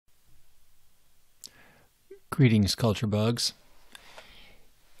Greetings, culture bugs.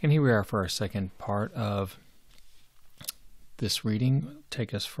 And here we are for our second part of this reading.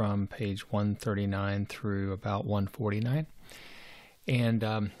 Take us from page 139 through about 149.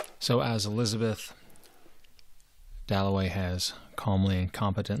 And so as Elizabeth Dalloway has calmly and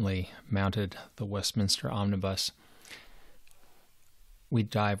competently mounted the Westminster omnibus, we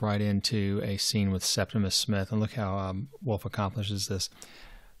dive right into a scene with Septimus Smith. And look how Woolf accomplishes this.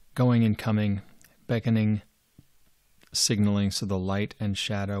 Going and coming, beckoning, signaling, so the light and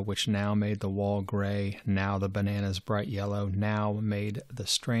shadow, which now made the wall gray, now the bananas bright yellow, now made the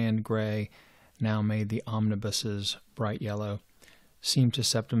strand gray, now made the omnibuses bright yellow, seemed to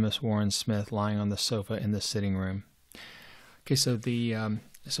Septimus Warren Smith lying on the sofa in the sitting room. Okay, so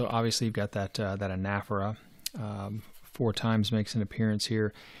so obviously you've got that anaphora, 4 times makes an appearance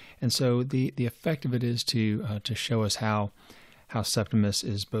here, and so the effect of it is to show us how Septimus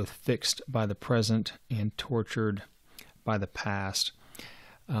is both fixed by the present and tortured by the past.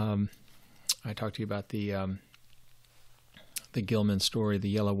 I talked to you about the Gilman story, the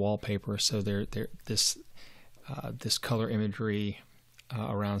yellow wallpaper. So this color imagery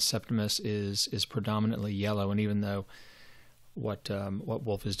around Septimus is predominantly yellow, and even though what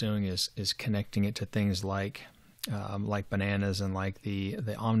Woolf is doing is connecting it to things like bananas and like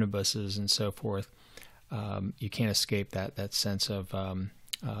the omnibuses and so forth, you can't escape that sense of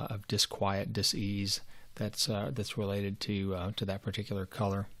disquiet, dis-ease that's related to that particular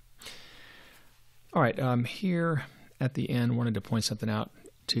color. All right, here at the end, wanted to point something out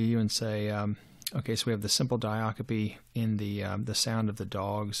to you and say, okay, so we have the simple diacope in the sound of the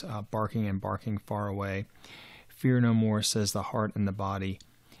dogs barking and barking far away. Fear no more, says the heart and the body.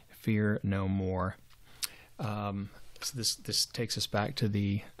 Fear no more. So this takes us back to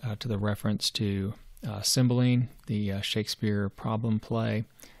the reference to Cymbeline, the Shakespeare problem play.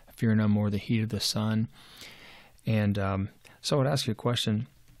 Fear no more, the heat of the sun. And so I would ask you a question.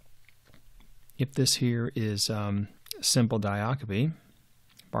 If this here is simple diacope,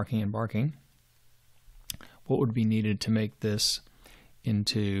 barking and barking, what would be needed to make this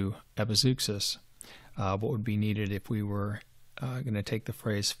into epizeuxis? What would be needed if we were going to take the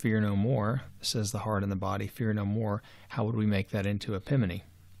phrase fear no more, says the heart and the body, fear no more, how would we make that into epimony?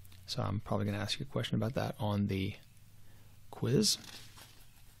 So I'm probably going to ask you a question about that on the quiz.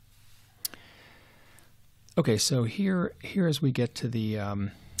 Okay, so here as we get to the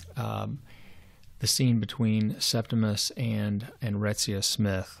scene between Septimus and Rezia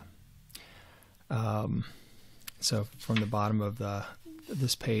Smith. So from the bottom of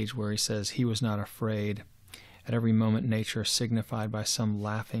this page where he says, he was not afraid. At every moment nature signified by some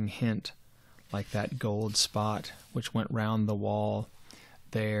laughing hint, like that gold spot which went round the wall,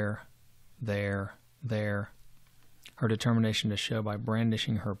 there, there, there. Her determination to show by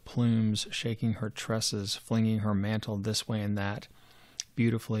brandishing her plumes, shaking her tresses, flinging her mantle this way and that,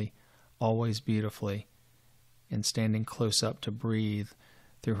 beautifully, always beautifully, and standing close up to breathe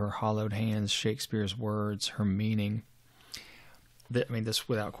through her hollowed hands Shakespeare's words, her meaning. I mean, this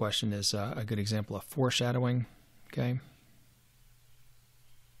without question is a good example of foreshadowing, okay?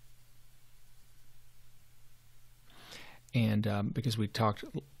 And because we talked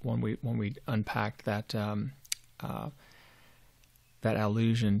when we unpacked that that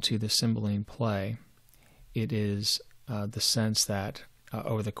allusion to the Cymbeline play, it is the sense that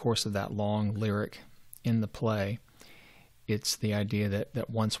over the course of that long lyric in the play, it's the idea that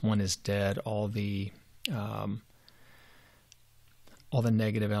once one is dead, all the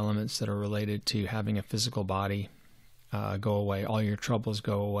negative elements that are related to having a physical body go away, all your troubles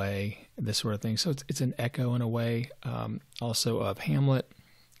go away, this sort of thing. So it's an echo in a way, also of Hamlet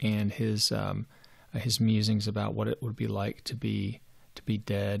and his musings about what it would be like to be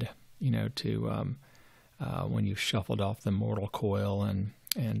dead, you know, when you've shuffled off the mortal coil and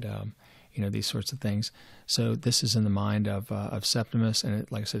you know, these sorts of things. So this is in the mind of Septimus, and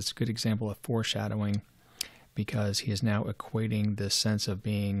like I said, it's a good example of foreshadowing, because he is now equating this sense of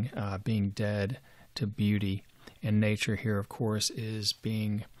being dead to beauty, and nature here, of course, is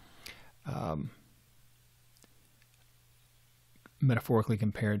being metaphorically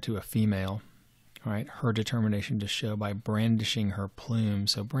compared to a female. Right, her determination to show by brandishing her plume.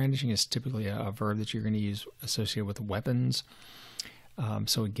 So brandishing is typically a verb that you're going to use associated with weapons.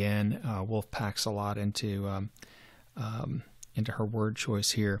 So again, Woolf packs a lot into her word choice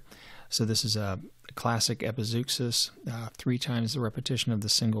here. So this is a classic epizeuxis, 3 times the repetition of the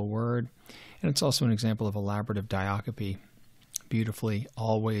single word, and it's also an example of elaborative diacope, beautifully,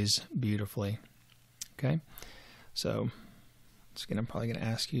 always beautifully. Okay, so once again, I'm probably going to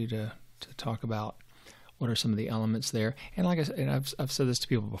ask you to talk about what are some of the elements there. And like I said, and I've said this to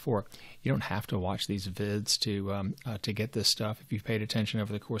people before, you don't have to watch these vids to get this stuff. If you've paid attention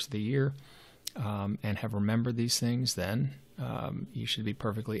over the course of the year and have remembered these things, then you should be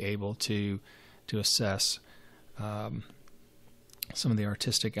perfectly able to assess some of the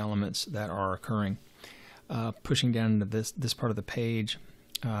artistic elements that are occurring. Pushing down into this part of the page,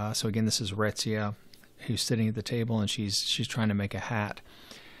 so again, this is Rezia, who's sitting at the table, and she's trying to make a hat,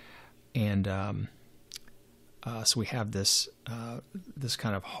 and so we have this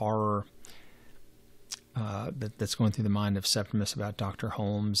kind of horror that's going through the mind of Septimus about Dr.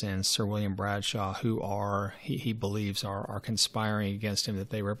 Holmes and Sir William Bradshaw, who he believes are conspiring against him, that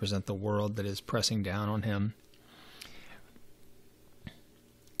they represent the world that is pressing down on him.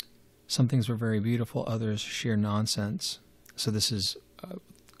 Some things were very beautiful, others sheer nonsense. So this is,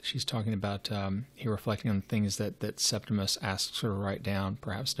 she's talking about, reflecting on things that Septimus asks her to write down,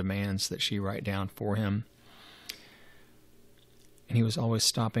 perhaps demands that she write down for him. And he was always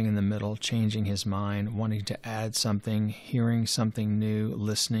stopping in the middle, changing his mind, wanting to add something, hearing something new,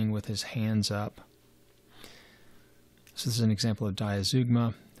 listening with his hands up. So this is an example of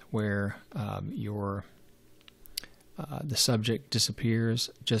diazeugma, where the subject disappears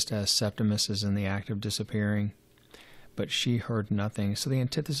just as Septimus is in the act of disappearing, but she heard nothing. So the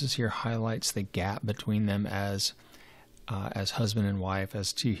antithesis here highlights the gap between them as husband and wife,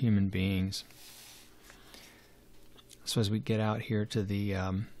 as two human beings. So as we get out here to the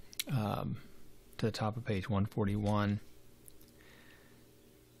top of page 141,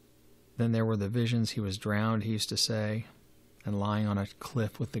 then there were the visions. He was drowned, he used to say, and lying on a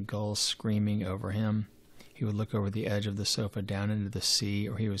cliff with the gulls screaming over him. He would look over the edge of the sofa down into the sea,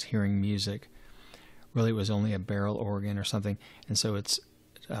 or he was hearing music. Really, it was only a barrel organ or something. And so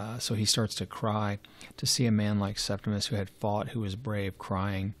so he starts to cry, to see a man like Septimus, who had fought, who was brave,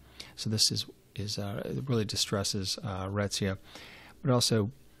 crying. So this it really distresses Rezia, but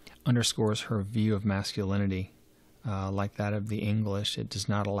also underscores her view of masculinity. Like that of the English, it does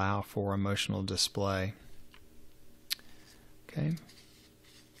not allow for emotional display. Okay.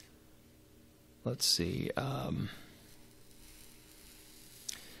 Let's see.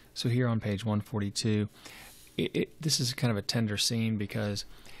 So here on page 142, this is kind of a tender scene, because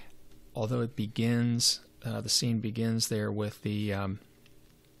although it begins, the scene begins there with the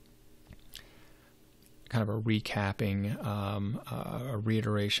kind of a recapping, a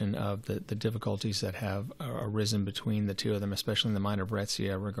reiteration of the difficulties that have arisen between the two of them, especially in the mind of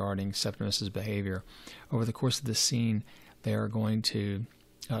Rezia regarding Septimus's behavior. Over the course of the scene, they are going to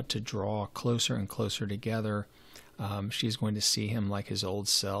draw closer and closer together. She's going to see him like his old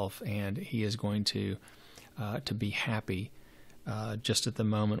self, and he is going to be happy just at the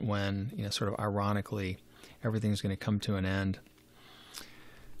moment when, sort of ironically, everything's going to come to an end.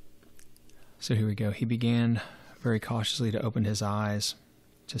 So here we go. He began very cautiously to open his eyes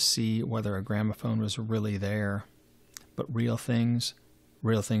to see whether a gramophone was really there, but real things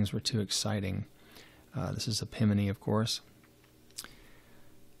were too exciting. This is Epiphany, of course.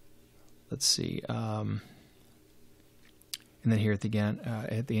 Let's see. And then here at the end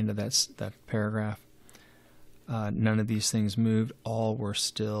of that paragraph, none of these things moved. All were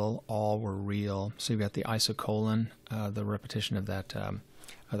still. All were real. So you've got the isocolon, the repetition of that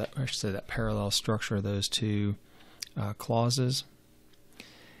parallel structure of those two clauses.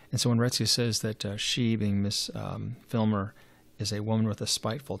 And so when Rezia says that she, being Miss Filmer, is a woman with a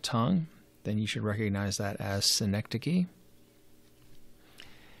spiteful tongue, then you should recognize that as synecdoche.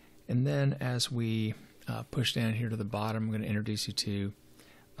 And then as we push down here to the bottom, I'm going to introduce you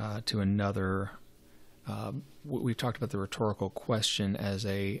to another. We've talked about the rhetorical question as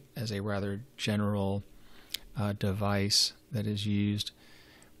a rather general device that is used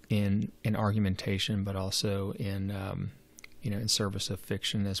in argumentation, but also in in service of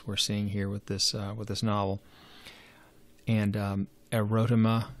fiction, as we're seeing here with this novel. And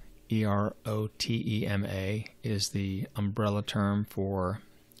erotema, erotema, is the umbrella term for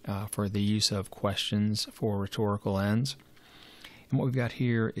the use of questions for rhetorical ends. And what we've got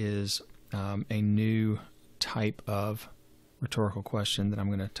here is a new type of rhetorical question that I'm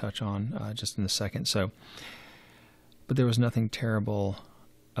going to touch on just in a second. So, but there was nothing terrible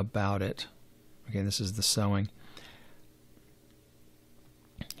about it. Okay, this is the sewing.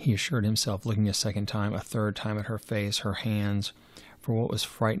 He assured himself, looking a second time, a third time at her face, her hands, for what was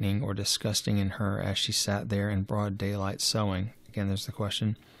frightening or disgusting in her as she sat there in broad daylight sewing. Again, there's the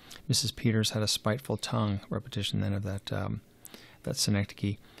question. Mrs. Peters had a spiteful tongue. Repetition then of that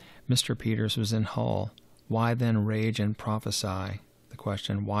synecdoche. Mr. Peters was in Hull. Why then rage and prophesy? The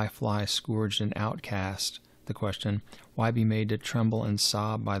question. Why fly scourged and outcast? The question. Why be made to tremble and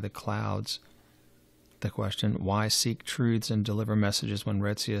sob by the clouds? the question, why seek truths and deliver messages when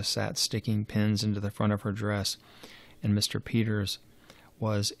Rezia sat sticking pins into the front of her dress and Mr. Peters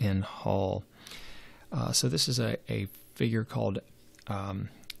was in Hull? So this is a figure called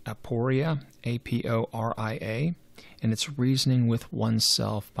aporia, A-P-O-R-I-A, and it's reasoning with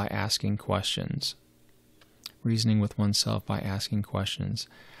oneself by asking questions. Reasoning with oneself by asking questions.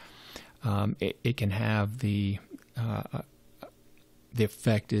 It can have the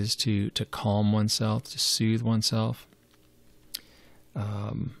effect is to calm oneself, to soothe oneself.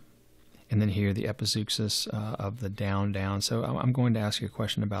 And then here the epizeuxis of the down. So I'm going to ask you a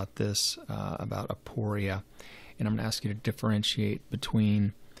question about this, about aporia, and I'm going to ask you to differentiate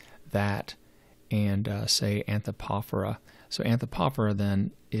between that and, say, anthopophora. So anthopophora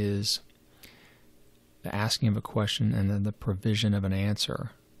then is the asking of a question and then the provision of an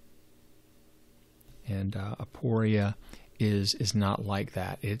answer. And aporia is not like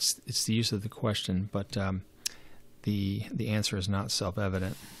that. It's the use of the question, but the answer is not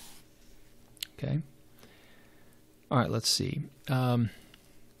self-evident. Okay. All right. Let's see.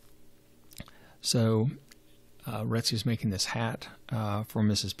 So Rezia's making this hat for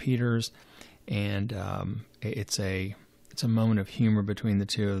Mrs. Peters, and it's a moment of humor between the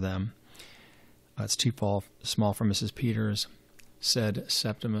two of them. It's too small for Mrs. Peters, said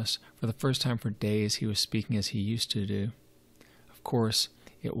Septimus. For the first time for days he was speaking as he used to do. Of course,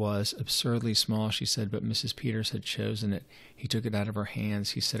 it was absurdly small, she said, but Mrs. Peters had chosen it. He took it out of her hands.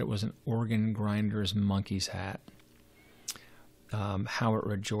 He said it was an organ grinder's monkey's hat. How it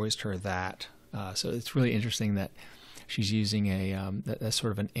rejoiced her that. So it's really interesting that she's using that's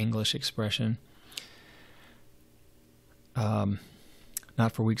sort of an English expression.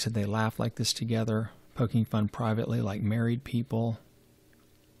 Not for weeks had they laughed like this together, poking fun privately like married people.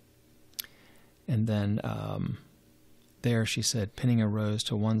 And then there, she said, pinning a rose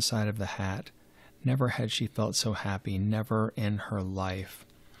to one side of the hat. Never had she felt so happy, never in her life.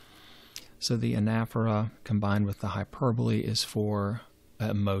 So the anaphora combined with the hyperbole is for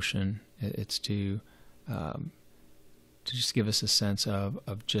emotion. It's to just give us a sense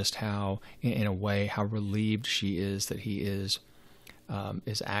of just how, in a way, how relieved she is that he is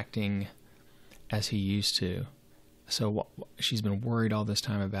acting as he used to. So she's been worried all this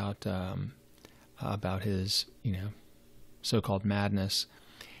time about his, so-called madness,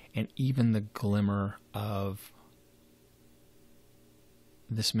 and even the glimmer of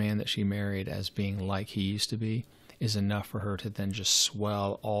this man that she married as being like he used to be is enough for her to then just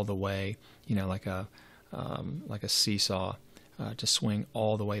swell all the way, like a seesaw, to swing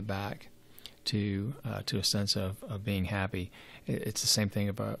all the way back to a sense of being happy. It's the same thing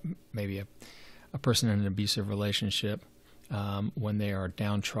about maybe a person in an abusive relationship. When they are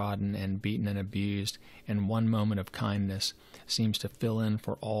downtrodden and beaten and abused, and one moment of kindness seems to fill in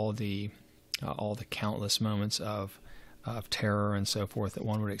for all the countless moments of terror and so forth that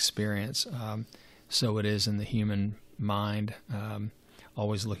one would experience. So it is in the human mind,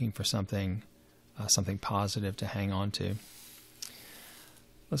 always looking for something positive to hang on to.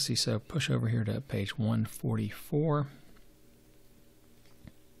 Let's see. So push over here to page 144,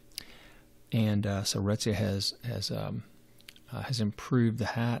 and so Rezia has improved the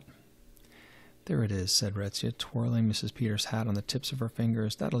hat. There it is, said Rezia, twirling Mrs. Peters' hat on the tips of her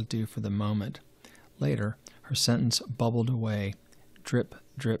fingers. That'll do for the moment. Later, her sentence bubbled away, drip,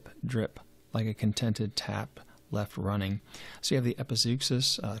 drip, drip, like a contented tap left running. So you have the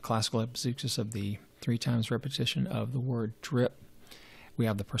epizeuxis, classical epizeuxis of the 3 times repetition of the word drip. We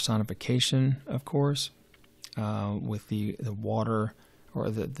have the personification, of course, with the water, or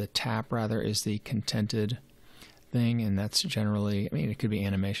the tap, rather, is the contented thing, and that's generally, it could be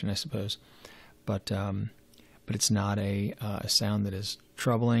animation, I suppose, but it's not a sound that is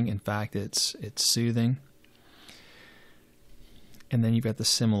troubling. In fact, it's soothing. And then you've got the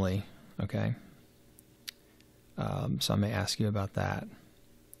simile, okay? So I may ask you about that.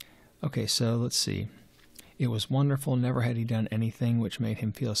 Okay, so let's see. It was wonderful. Never had he done anything which made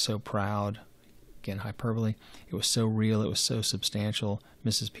him feel so proud. Again, hyperbole. It was so real. It was so substantial.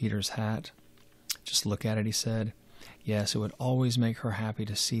 Mrs. Peters' hat. Just look at it, he said. Yes, it would always make her happy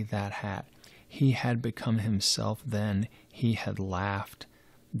to see that hat. He had become himself then. He had laughed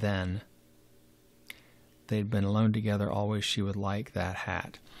then. They'd been alone together always. She would like that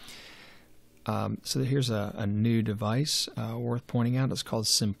hat. So here's a new device worth pointing out. It's called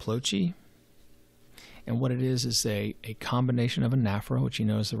Simplochi. And what it is a combination of anaphora, which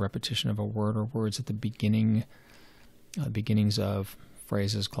is the repetition of a word or words at the beginnings of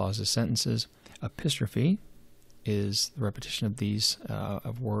phrases, clauses, sentences. Epistrophe is the repetition of these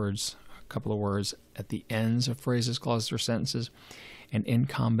of words, a couple of words at the ends of phrases, clauses, or sentences. And in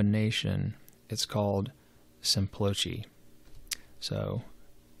combination it's called simplochi. So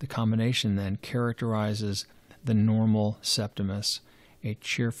the combination then characterizes the normal Septimus, a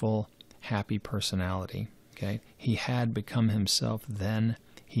cheerful, happy personality. Okay, he had become himself then.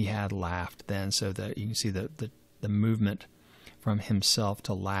 He had laughed then. So that you can see the movement from himself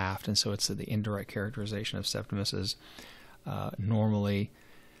to laughed, and so it's the indirect characterization of Septimus as normally,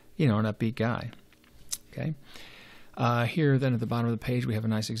 an upbeat guy. Okay. Here then at the bottom of the page we have a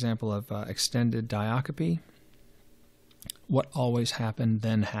nice example of extended diacope. What always happened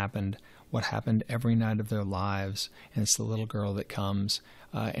then happened. What happened every night of their lives, and it's the little girl that comes.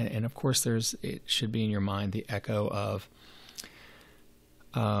 And of course it should be in your mind the echo of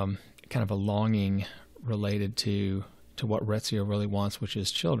kind of a longing related to what Rezia really wants, which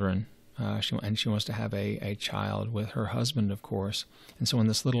is children. She wants to have a child with her husband, of course. And so when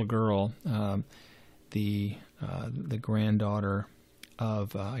this little girl, the granddaughter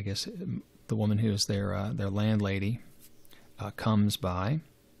of I guess the woman who is their landlady, comes by,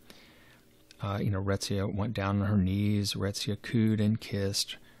 Rezia went down on her knees. Rezia cooed and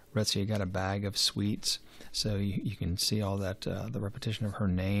kissed. Rezia got a bag of sweets. So you can see all that, the repetition of her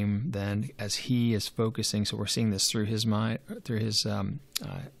name then as he is focusing. So we're seeing this through his mind, through his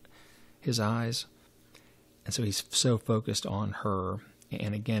eyes. And so he's so focused on her.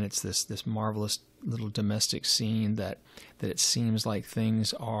 And again, it's this marvelous little domestic scene that it seems like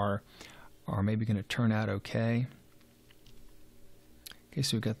things are maybe going to turn out okay. Okay,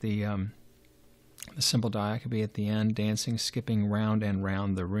 so we've got the simple diacope at the end, dancing, skipping round and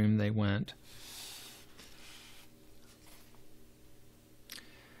round the room they went.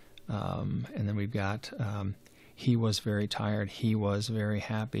 And then we've got, he was very tired, he was very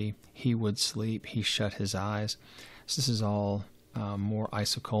happy, he would sleep, he shut his eyes. So this is all more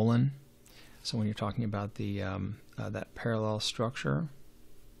isocolon. So when you're talking about the that parallel structure,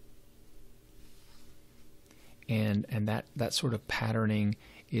 and that sort of patterning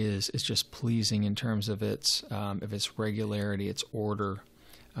is just pleasing in terms of its regularity, its order,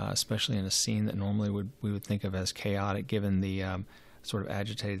 especially in a scene that normally we would think of as chaotic, given the sort of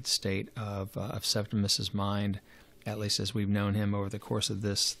agitated state of Septimus's mind, at least as we've known him over the course of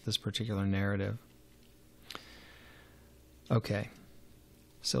this particular narrative. Okay,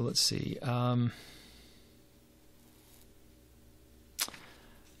 so let's see.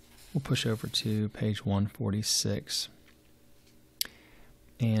 We'll push over to page 146.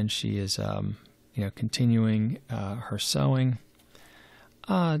 And she is, continuing her sewing.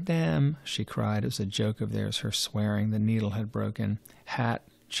 "Ah, damn," she cried. It was a joke of theirs, her swearing. The needle had broken. Hat,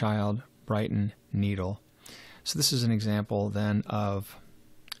 child, Brighton, needle. So this is an example then of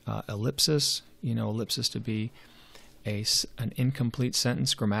ellipsis. Ellipsis to be an incomplete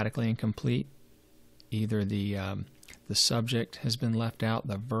sentence, grammatically incomplete. Either the subject has been left out,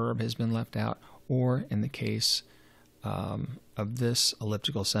 the verb has been left out, or in the case of this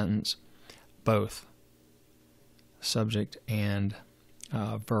elliptical sentence, both subject and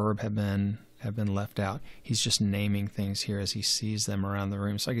verb have been left out. He's just naming things here as he sees them around the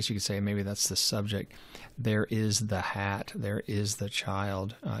room. So I guess you could say maybe that's the subject. There is the hat. There is the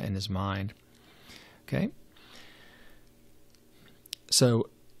child in his mind. Okay. So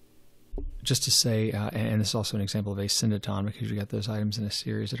just to say, and this is also an example of a syndeton, because you got those items in a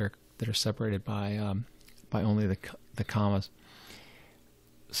series that are separated by only the commas.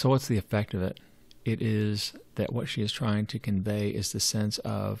 So what's the effect of it? It is that what she is trying to convey is the sense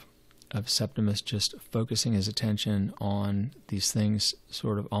of Septimus just focusing his attention on these things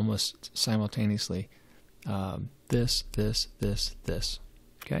sort of almost simultaneously. This.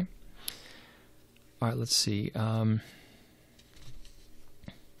 Okay? All right, let's see.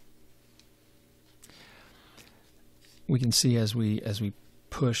 We can see as we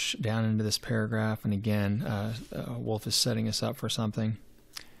push down into this paragraph, and again, Woolf is setting us up for something.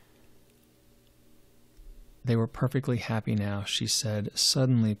 "They were perfectly happy now," she said,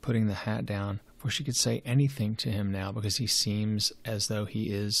 suddenly putting the hat down, for she could say anything to him now because he seems as though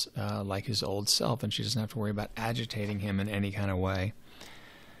he is like his old self, and she doesn't have to worry about agitating him in any kind of way.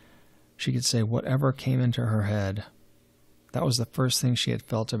 She could say whatever came into her head. That was the first thing she had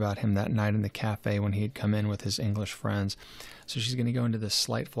felt about him that night in the cafe when he had come in with his English friends. So she's going to go into this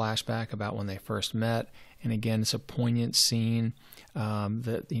slight flashback about when they first met, and again, it's a poignant scene.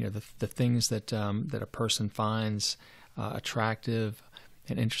 The things that a person finds attractive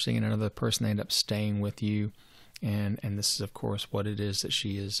and interesting in another person, they end up staying with you, and this is of course what it is that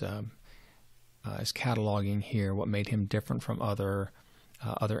she is cataloging here. What made him different from other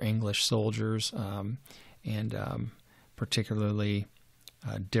English soldiers, and particularly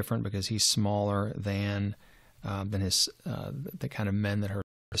different because he's smaller than the kind of men that her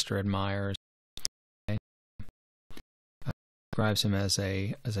sister admires. describes him as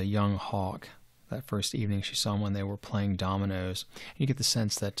a young hawk. That first evening she saw him when they were playing dominoes. You get the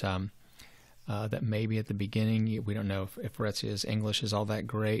sense that that maybe at the beginning, we don't know if Rezia's English is all that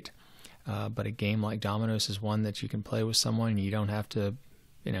great, but a game like dominoes is one that you can play with someone. You don't have to,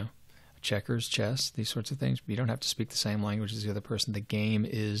 checkers, chess, these sorts of things. You don't have to speak the same language as the other person. The game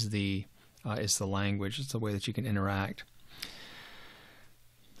is the language. It's the way that you can interact.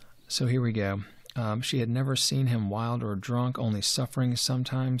 So here we go. She had never seen him wild or drunk, only suffering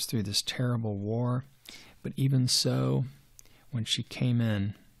sometimes through this terrible war. But even so, when she came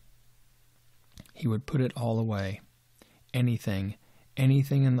in, he would put it all away. Anything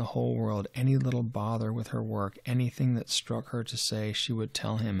in the whole world, any little bother with her work, anything that struck her to say, she would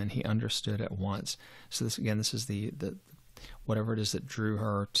tell him, and he understood at once. So this is the whatever it is that drew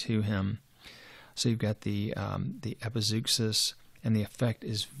her to him. So you've got the epizeuxis, and the effect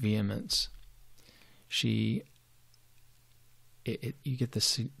is vehemence. You get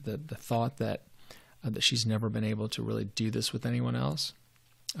the thought that she's never been able to really do this with anyone else,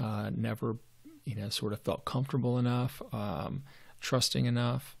 never sort of felt comfortable enough, trusting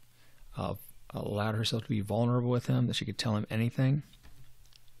enough, allowed herself to be vulnerable with him, that she could tell him anything.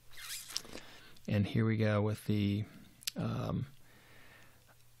 And here we go with the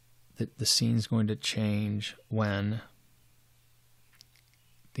scene's going to change when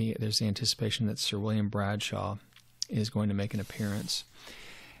there's the anticipation that Sir William Bradshaw is going to make an appearance.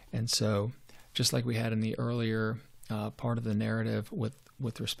 And so, just like we had in the earlier part of the narrative with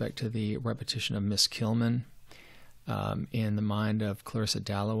respect to the repetition of Miss Kilman in the mind of Clarissa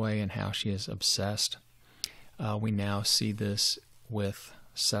Dalloway and how she is obsessed, we now see this with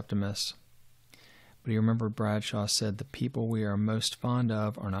Septimus. But you remember Bradshaw said, the people we are most fond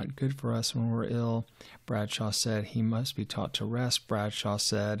of are not good for us when we're ill. Bradshaw said, he must be taught to rest. Bradshaw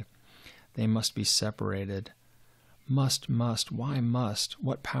said, they must be separated. Must, why must?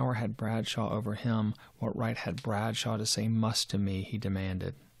 What power had Bradshaw over him? What right had Bradshaw to say must to me, he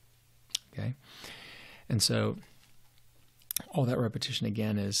demanded. Okay? And so all that repetition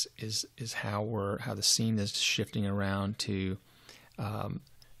again is how the scene is shifting around to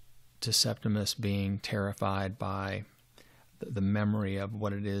Septimus being terrified by the memory of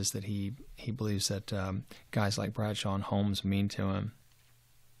what it is that he believes that guys like Bradshaw and Holmes mean to him.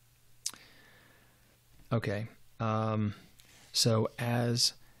 Okay, so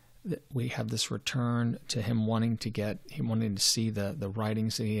as we have this return to him wanting to see the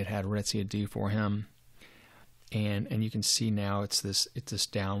writings that he had Rezia do for him, and you can see now it's this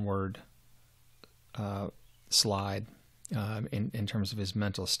downward slide. In terms of his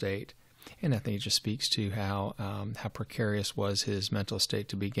mental state, and I think it just speaks to how precarious was his mental state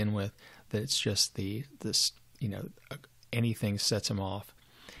to begin with. That it's just anything sets him off,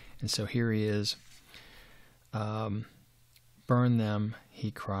 and so here he is. Burn them,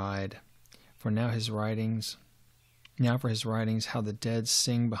 he cried, for his writings, how the dead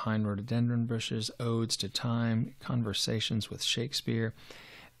sing behind rhododendron bushes, odes to time, conversations with Shakespeare.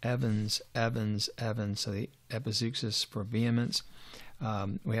 Evans, so the epizeuxis for vehemence.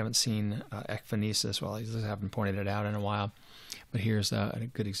 We haven't seen ekphonesis, well, I haven't pointed it out in a while, but here's a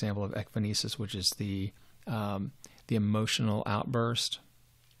good example of ekphonesis, which is the emotional outburst.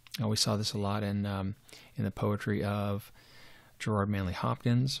 We saw this a lot in the poetry of Gerard Manley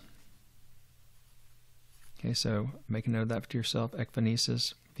Hopkins. Okay, so make a note of that to yourself.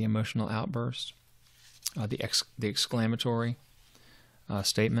 Ekphonesis, the emotional outburst, the exclamatory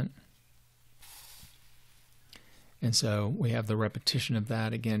statement. And so we have the repetition of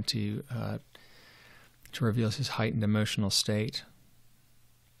that again to reveal his heightened emotional state.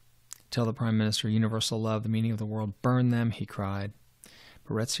 Tell the Prime Minister, universal love, the meaning of the world, burn them, he cried.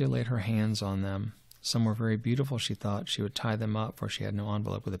 But Rezia laid her hands on them. Some were very beautiful, she thought. She would tie them up, for she had no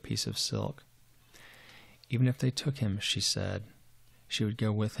envelope with a piece of silk. Even if they took him, she said, she would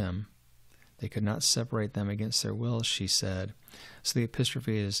go with him. They could not separate them against their wills, she said. So the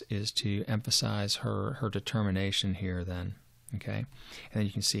epistrophe is to emphasize her determination here then. Okay? And then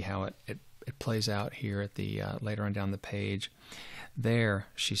you can see how it plays out here at the later on down the page. There,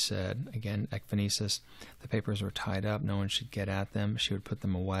 she said, again, ekphonesis, the papers were tied up, no one should get at them, she would put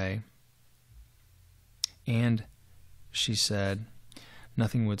them away. And, she said,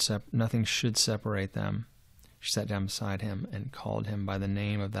 nothing should separate them. She sat down beside him and called him by the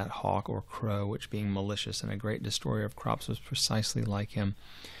name of that hawk or crow, which being malicious and a great destroyer of crops was precisely like him.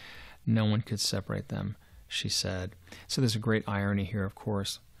 No one could separate them, she said. So there's a great irony here, of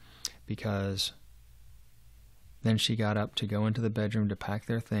course, because then she got up to go into the bedroom to pack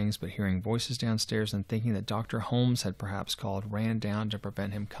their things, but hearing voices downstairs and thinking that Dr. Holmes had perhaps called, ran down to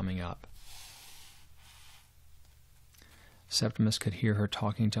prevent him coming up. Septimus could hear her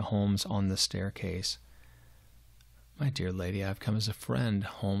talking to Holmes on the staircase. "My dear lady, I have come as a friend,"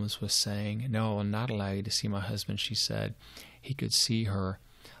 Holmes was saying. "No, I will not allow you to see my husband," she said. He could see her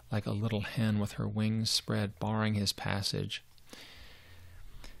like a little hen with her wings spread, barring his passage.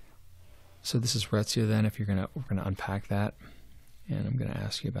 So this is Rezia then, if we're gonna unpack that. And I'm going to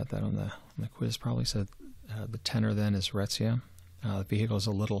ask you about that on the quiz probably. So the tenor then is Rezia. The vehicle is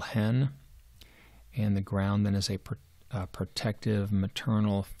a little hen. And the ground then is a protective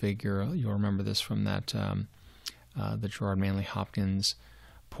maternal figure. You'll remember this from that the Gerard Manley Hopkins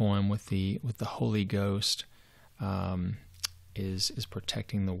poem with the Holy Ghost is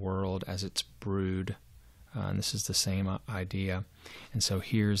protecting the world as its brood. And this is the same idea. And so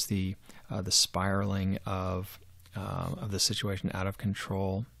here's the spiraling of the situation out of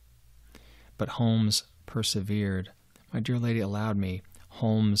control. But Holmes persevered. "My dear lady allowed me,"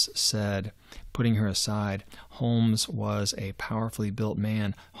 Holmes said, putting her aside. Holmes was a powerfully built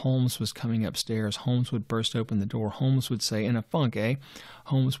man. Holmes was coming upstairs. Holmes would burst open the door. Holmes would say, "In a funk, eh?"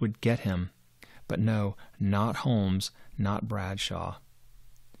 Holmes would get him. But no, not Holmes, not Bradshaw.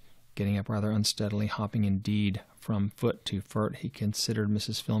 Getting up rather unsteadily, hopping indeed from foot to foot, he considered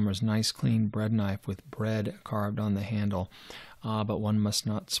Mrs. Filmer's nice clean bread knife with bread carved on the handle. Ah, but one must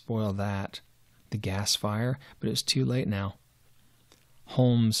not spoil that. The gas fire? But it was too late now.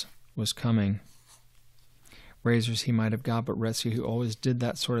 Holmes was coming. Razors he might have got, but Rezia, who always did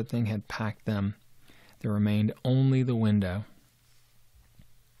that sort of thing, had packed them. There remained only the window.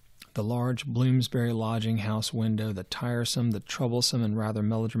 The large Bloomsbury lodging house window, the tiresome, the troublesome, and rather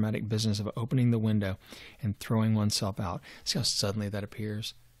melodramatic business of opening the window and throwing oneself out. See how suddenly that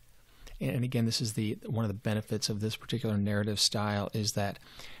appears? And again, this is one of the benefits of this particular narrative style, is that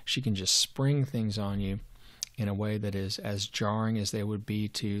she can just spring things on you in a way that is as jarring as they would be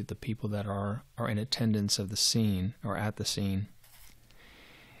to the people that are in attendance of the scene or at the scene.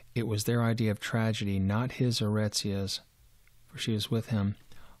 It was their idea of tragedy, not his or Rezia's, for she was with him.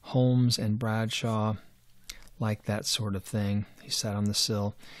 Holmes and Bradshaw liked that sort of thing. He sat on the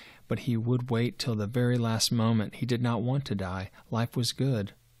sill, but he would wait till the very last moment. He did not want to die. Life was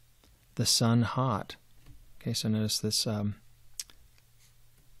good. The sun hot. Okay, so notice this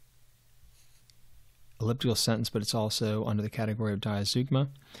elliptical sentence, but it's also under the category of diazeugma.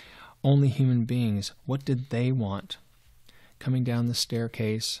 Only human beings. What did they want? Coming down the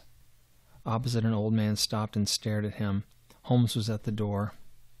staircase, opposite an old man stopped and stared at him. Holmes was at the door.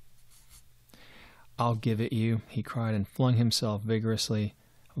 "I'll give it you," he cried, and flung himself vigorously,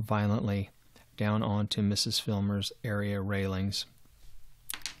 violently, down onto Mrs. Filmer's area railings.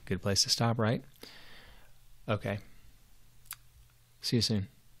 Good place to stop, right? Okay. See you soon.